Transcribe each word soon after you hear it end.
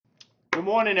Good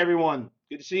morning, everyone.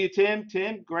 Good to see you, Tim,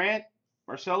 Grant,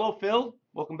 Marcelo, Phil.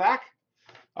 Welcome back.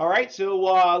 All right, so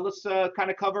let's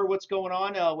kind of cover what's going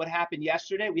on, what happened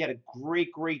yesterday. We had a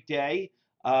great day.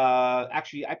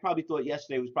 Actually, I probably thought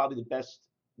yesterday was probably the best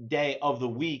day of the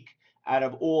week out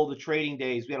of all the trading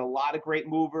days. We had a lot of great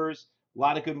movers, a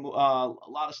lot of a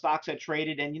lot of stocks that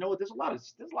traded, and you know what? There's a lot of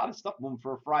stuff moving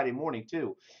for a Friday morning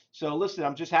too. So listen,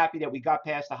 I'm just happy that we got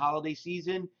past the holiday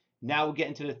season. Now we're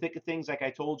getting to the thick of things, like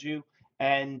I told you,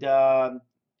 and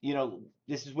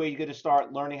this is where you're going to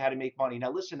start learning how to make money.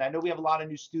 Now, listen, I know we have a lot of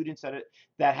new students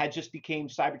that had just became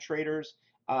cyber traders.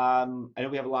 I know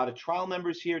we have a lot of trial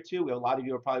members here too. We have a lot of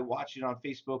you are probably watching on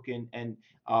Facebook and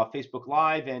Facebook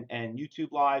Live and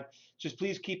YouTube Live. Just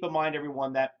please keep in mind,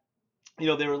 everyone, that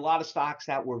there were a lot of stocks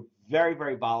that were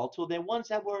very volatile. There were ones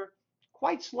that were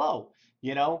quite slow,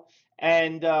 you know,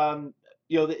 and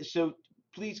so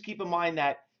please keep in mind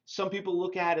that some people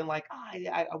look at it and like,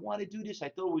 I want to do this. I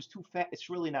thought it was too fast. It's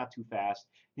really not too fast.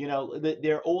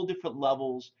 There are all different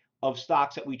levels of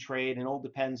stocks that we trade, and it all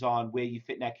depends on where you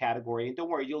fit in that category. And don't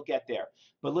worry, you'll get there.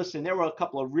 But listen, there were a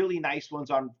couple of really nice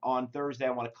ones on Thursday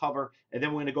I want to cover, and then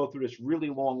we're going to go through this really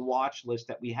long watch list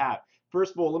that we have.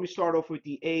 First of all, let me start off with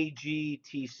the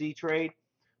AGTC trade.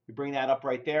 We bring that up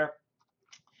right there.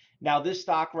 Now, this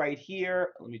stock right here,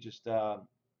 let me just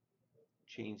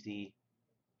change the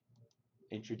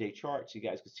intraday chart so you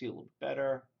guys can see a little bit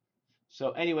better.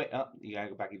 So anyway, you gotta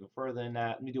go back even further than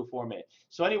that. Let me do it for a minute.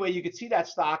 So anyway, you can see that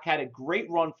stock had a great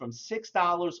run from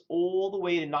 $6 all the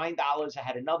way to $9. It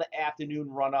had another afternoon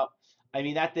run up. I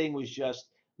mean, that thing was just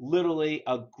literally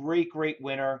a great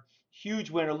winner, huge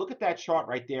winner. Look at that chart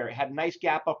right there. It had a nice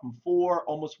gap up from 4,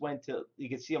 almost went to, you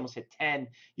can see almost hit 10.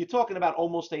 You're talking about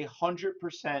almost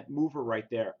 100% mover right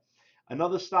there.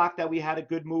 Another stock that we had a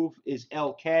good move is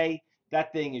LK.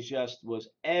 That thing was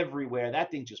everywhere.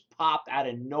 That thing just popped out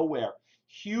of nowhere.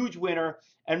 Huge winner.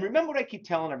 And remember what I keep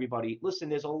telling everybody. Listen,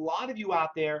 there's a lot of you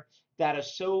out there that are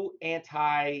so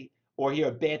anti or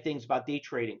hear bad things about day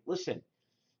trading. Listen,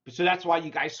 so that's why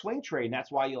you guys swing trade. And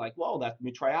that's why you're like, well, let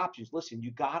me try options. Listen,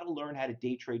 you got to learn how to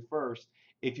day trade first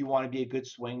if you want to be a good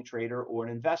swing trader or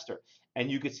an investor. And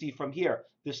you can see from here,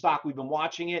 the stock, we've been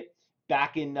watching it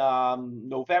back in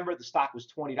November. The stock was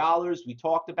 $20. We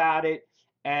talked about it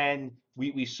and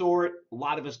we saw it. A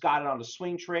lot of us got it on a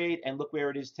swing trade, and look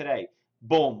where it is today.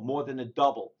 Boom, more than a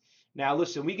double. Now,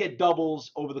 listen, we get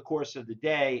doubles over the course of the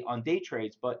day on day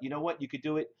trades, but you know what? You could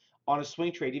do it on a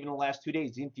swing trade even in the last 2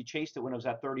 days. Even if you chased it when it was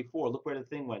at 34, look where the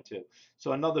thing went to.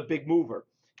 So another big mover.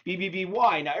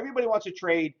 BBBY. Now, everybody wants to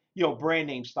trade, brand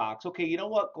name stocks. Okay, you know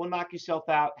what? Go knock yourself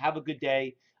out. Have a good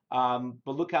day. But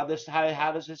look how does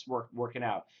this working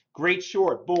out? Great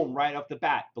short, boom, right off the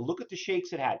bat. But look at the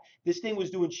shakes it had. This thing was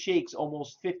doing shakes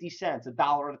almost 50 cents,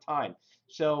 $1 at a time.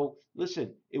 So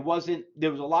listen, there was a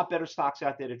lot better stocks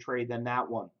out there to trade than that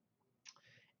one.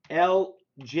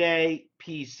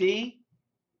 LJPC,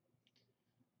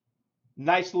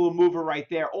 nice little mover right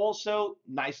there. Also,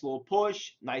 nice little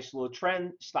push, nice little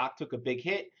trend. Stock took a big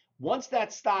hit. Once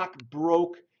that stock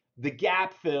broke the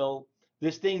gap fill,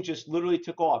 this thing just literally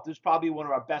took off. This is probably one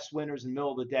of our best winners in the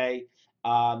middle of the day.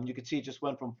 You can see it just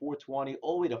went from 420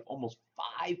 all the way to almost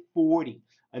 540.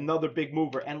 Another big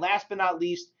mover. And last but not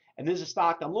least, and this is a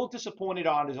stock I'm a little disappointed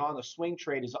on, is on the swing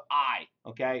trade, is I.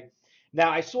 Okay.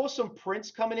 Now, I saw some prints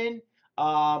coming in.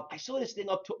 I saw this thing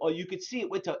up to, you could see it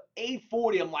went to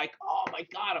 840. I'm like, oh my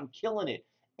God, I'm killing it.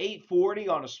 840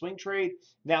 on a swing trade.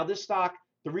 Now, this stock,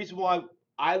 the reason why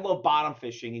I love bottom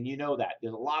fishing, and you know that,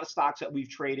 there's a lot of stocks that we've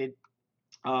traded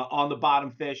on the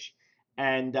bottom fish.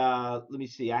 And let me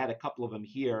see, I had a couple of them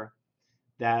here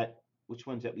which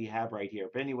ones that we have right here.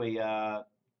 But anyway, let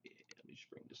me just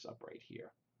bring this up right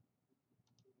here.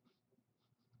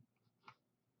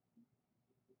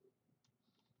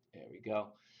 There we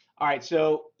go. All right,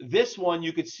 so this one,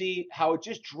 you could see how it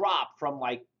just dropped from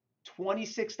like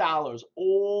 $26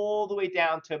 all the way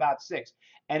down to about 6.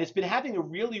 And it's been having a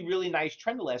really nice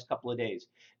trend the last couple of days.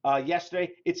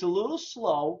 Yesterday, it's a little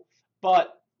slow,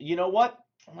 but you know what?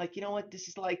 I'm like, you know what?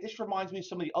 This reminds me of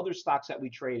some of the other stocks that we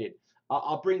traded.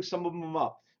 I'll bring some of them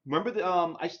up. Remember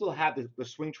I still have the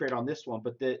swing trade on this one,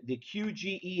 but the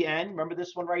QGEN, remember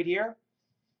this one right here?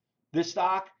 This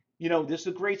stock, this is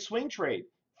a great swing trade.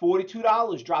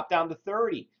 $42 dropped down to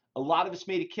 30. A lot of us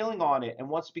made a killing on it, and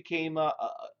once it became a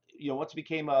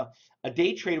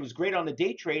day trade, it was great on the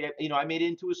day trade. I made it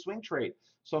into a swing trade,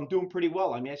 so I'm doing pretty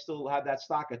well. I mean, I still have that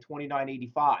stock at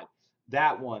 29.85.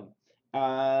 That one.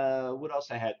 What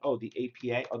else I had? Oh, the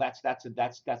APA. Oh, that's a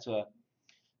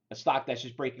stock that's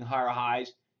just breaking higher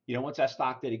highs. Once that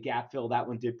stock did a gap fill, that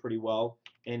one did pretty well.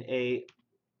 And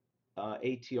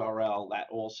ATRL, that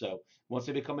also. Once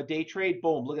they become a day trade,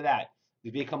 boom, look at that. They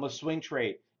become a swing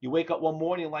trade. You wake up one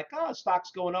morning like, oh,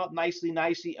 stock's going up nicely,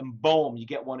 and boom, you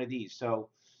get one of these. So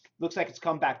looks like it's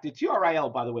come back. The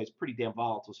TRIL, by the way, is pretty damn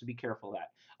volatile, so be careful of that.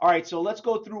 All right, so let's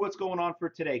go through what's going on for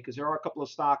today because there are a couple of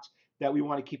stocks that we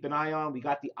want to keep an eye on. We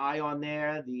got the ION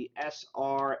there, the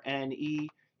SRNE.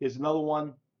 Here's another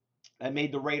one that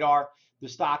made the radar. The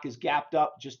stock is gapped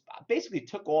up, just basically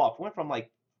took off, went from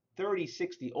like 30,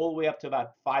 60 all the way up to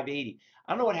about 580.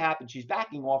 I don't know what happened. She's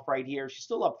backing off right here. She's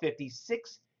still up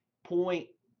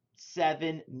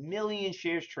 56.7 million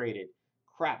shares traded.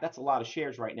 Crap, that's a lot of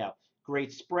shares right now.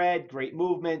 Great spread, great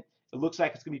movement. It looks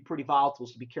like it's going to be pretty volatile,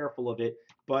 so be careful of it.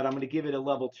 But I'm going to give it a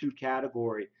level 2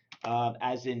 category,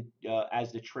 as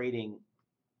the trading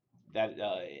that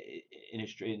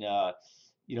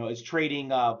as trading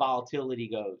volatility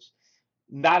goes.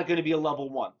 Not going to be a level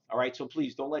 1. All right, so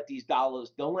please don't let these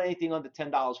dollars, don't let anything under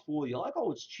 $10 fool you. Like, oh,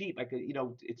 it's cheap. I could,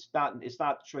 it's not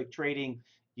like trading,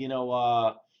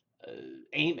 AMAT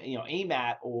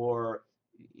or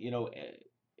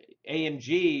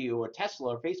AMG or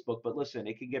Tesla or Facebook. But listen,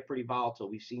 it can get pretty volatile.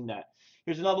 We've seen that.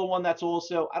 Here's another one that's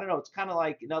also, I don't know, it's kind of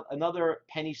like another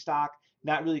penny stock.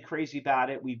 Not really crazy about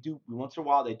it. Once in a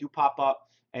while they do pop up,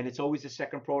 and it's always the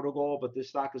second protocol. But this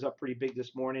stock is up pretty big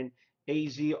this morning.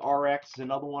 AZRX is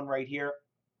another one right here.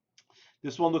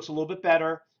 This one looks a little bit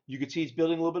better. You can see it's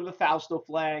building a little bit of a Fausto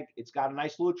flag. It's got a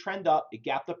nice little trend up. It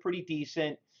gapped up pretty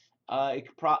decent.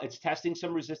 It's testing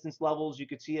some resistance levels. You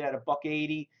could see it at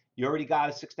 $1.80. You already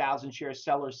got a 6,000 share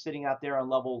seller sitting out there on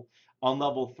level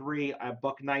 3 at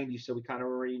 $1.90. So we kind of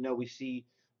already know. We see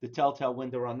the telltale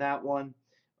window on that one.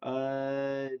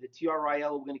 The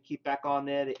TRIL we're going to keep back on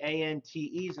there. The ANTE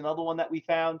is another one that we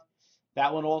found.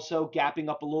 That one also gapping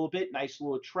up a little bit. Nice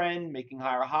little trend, making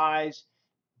higher highs.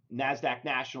 NASDAQ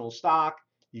national stock.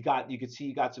 You can see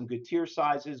you got some good tier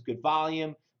sizes, good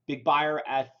volume. Big buyer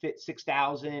at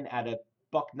 6,000 at a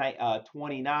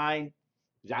 $1.29.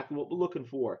 Exactly what we're looking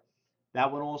for. That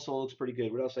one also looks pretty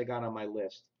good. What else I got on my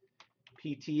list?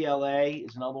 PTLA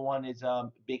is another one. Is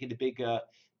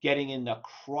getting in the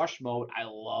crush mode. I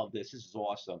love this. This is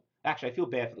awesome. Actually, I feel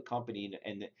bad for the company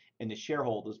and the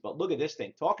shareholders, but look at this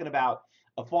thing. Talking about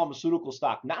a pharmaceutical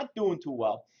stock not doing too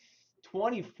well.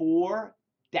 24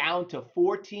 down to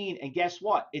 14, and guess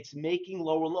what? It's making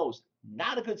lower lows.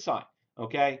 Not a good sign.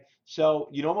 Okay, so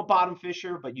I'm a bottom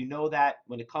fisher, but you know that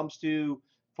when it comes to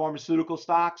pharmaceutical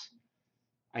stocks,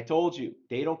 I told you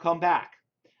they don't come back.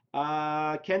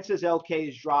 Ken says LK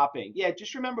is dropping. Yeah,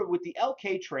 just remember with the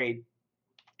LK trade,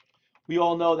 we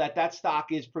all know that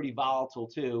stock is pretty volatile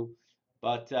too,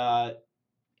 but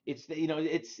it's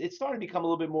starting to become a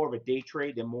little bit more of a day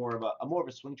trade than more of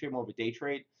a swing trade, more of a day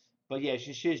trade. But yeah,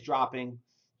 she's dropping.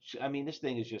 I mean, this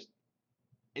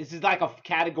is like a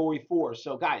category 4.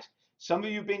 So guys, some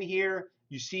of you have been here,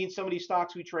 you've seen some of these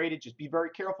stocks we traded. Just be very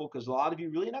careful because a lot of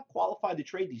you really not qualified to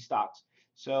trade these stocks.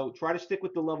 So try to stick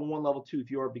with the level 1, level 2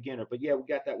 if you're a beginner. But yeah, we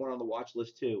got that one on the watch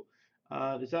list too.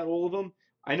 Is that all of them?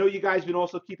 I know you guys have been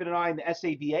also keeping an eye on the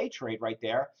SAVA trade right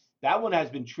there. That one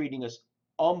has been treating us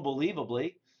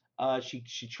unbelievably.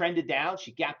 She trended down.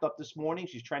 She gapped up this morning.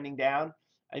 She's trending down.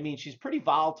 I mean, she's pretty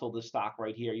volatile, this stock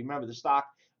right here. You remember the stock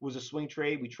was a swing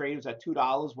trade. We traded, it was at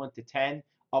 $2, went to 10,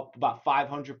 up about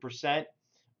 500%.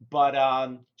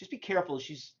 But just be careful.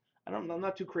 I'm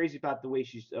not too crazy about the way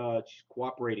she's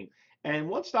cooperating. And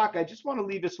one stock, I just want to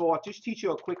leave this off, just teach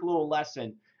you a quick little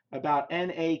lesson about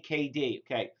NAKD.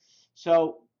 Okay,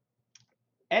 so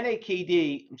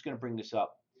NAKD, I'm just going to bring this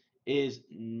up, is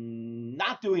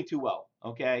not doing too well.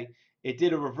 Okay, it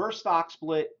did a reverse stock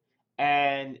split,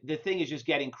 and the thing is just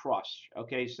getting crushed.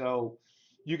 Okay, so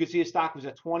you can see the stock was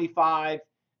at 25.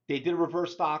 They did a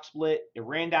reverse stock split. It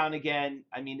ran down again.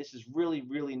 I mean, this is really,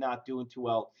 really not doing too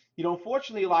well.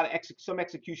 Unfortunately, a lot of some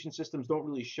execution systems don't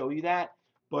really show you that.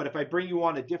 But if I bring you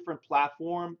on a different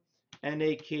platform,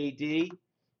 NAKD,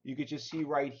 you could just see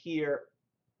right here.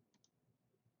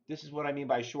 This is what I mean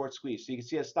by short squeeze. So you can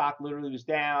see a stock literally was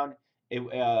down.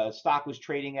 Stock was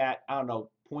trading at, I don't know,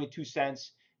 0.2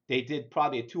 cents. They did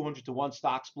probably a 200 to 1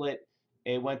 stock split.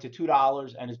 It went to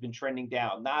 $2 and has been trending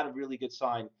down. Not a really good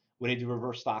sign when they do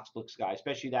reverse stock splits, guys,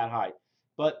 especially that high.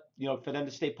 But, for them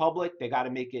to stay public, they got to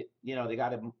make it, they got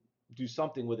to do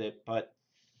something with it. But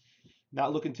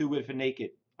not looking too good for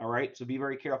naked. All right, so be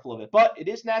very careful of it. But it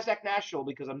is NASDAQ National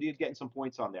because I'm getting some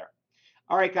points on there.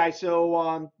 All right, guys,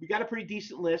 so we got a pretty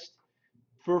decent list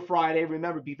for Friday.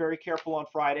 Remember, be very careful on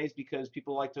Fridays because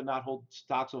people like to not hold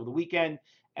stocks over the weekend.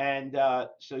 And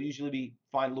so usually we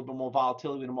find a little bit more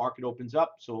volatility when the market opens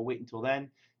up. So we'll wait until then.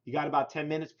 You got about 10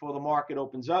 minutes before the market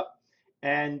opens up.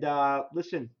 And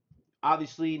listen,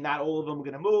 Obviously, not all of them are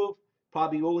going to move.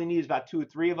 Probably all you need is about 2 or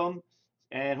 3 of them,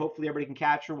 and hopefully everybody can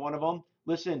capture one of them.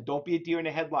 Listen, don't be a deer in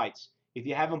the headlights. If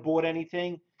you haven't bought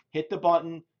anything, hit the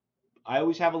button. I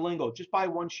always have a lingo. Just buy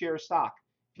 1 share of stock.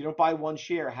 If you don't buy 1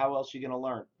 share, how else are you going to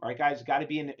learn? All right, guys, got to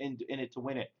be in it to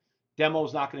win it. Demo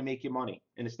is not going to make you money,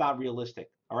 and it's not realistic.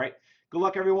 All right. Good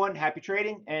luck, everyone. Happy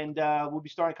trading, and we'll be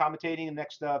starting commentating in the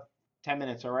next 10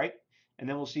 minutes. All right, and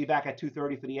then we'll see you back at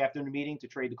 2:30 for the afternoon meeting to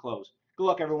trade the close. Good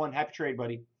luck, everyone. Happy trade,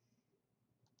 buddy.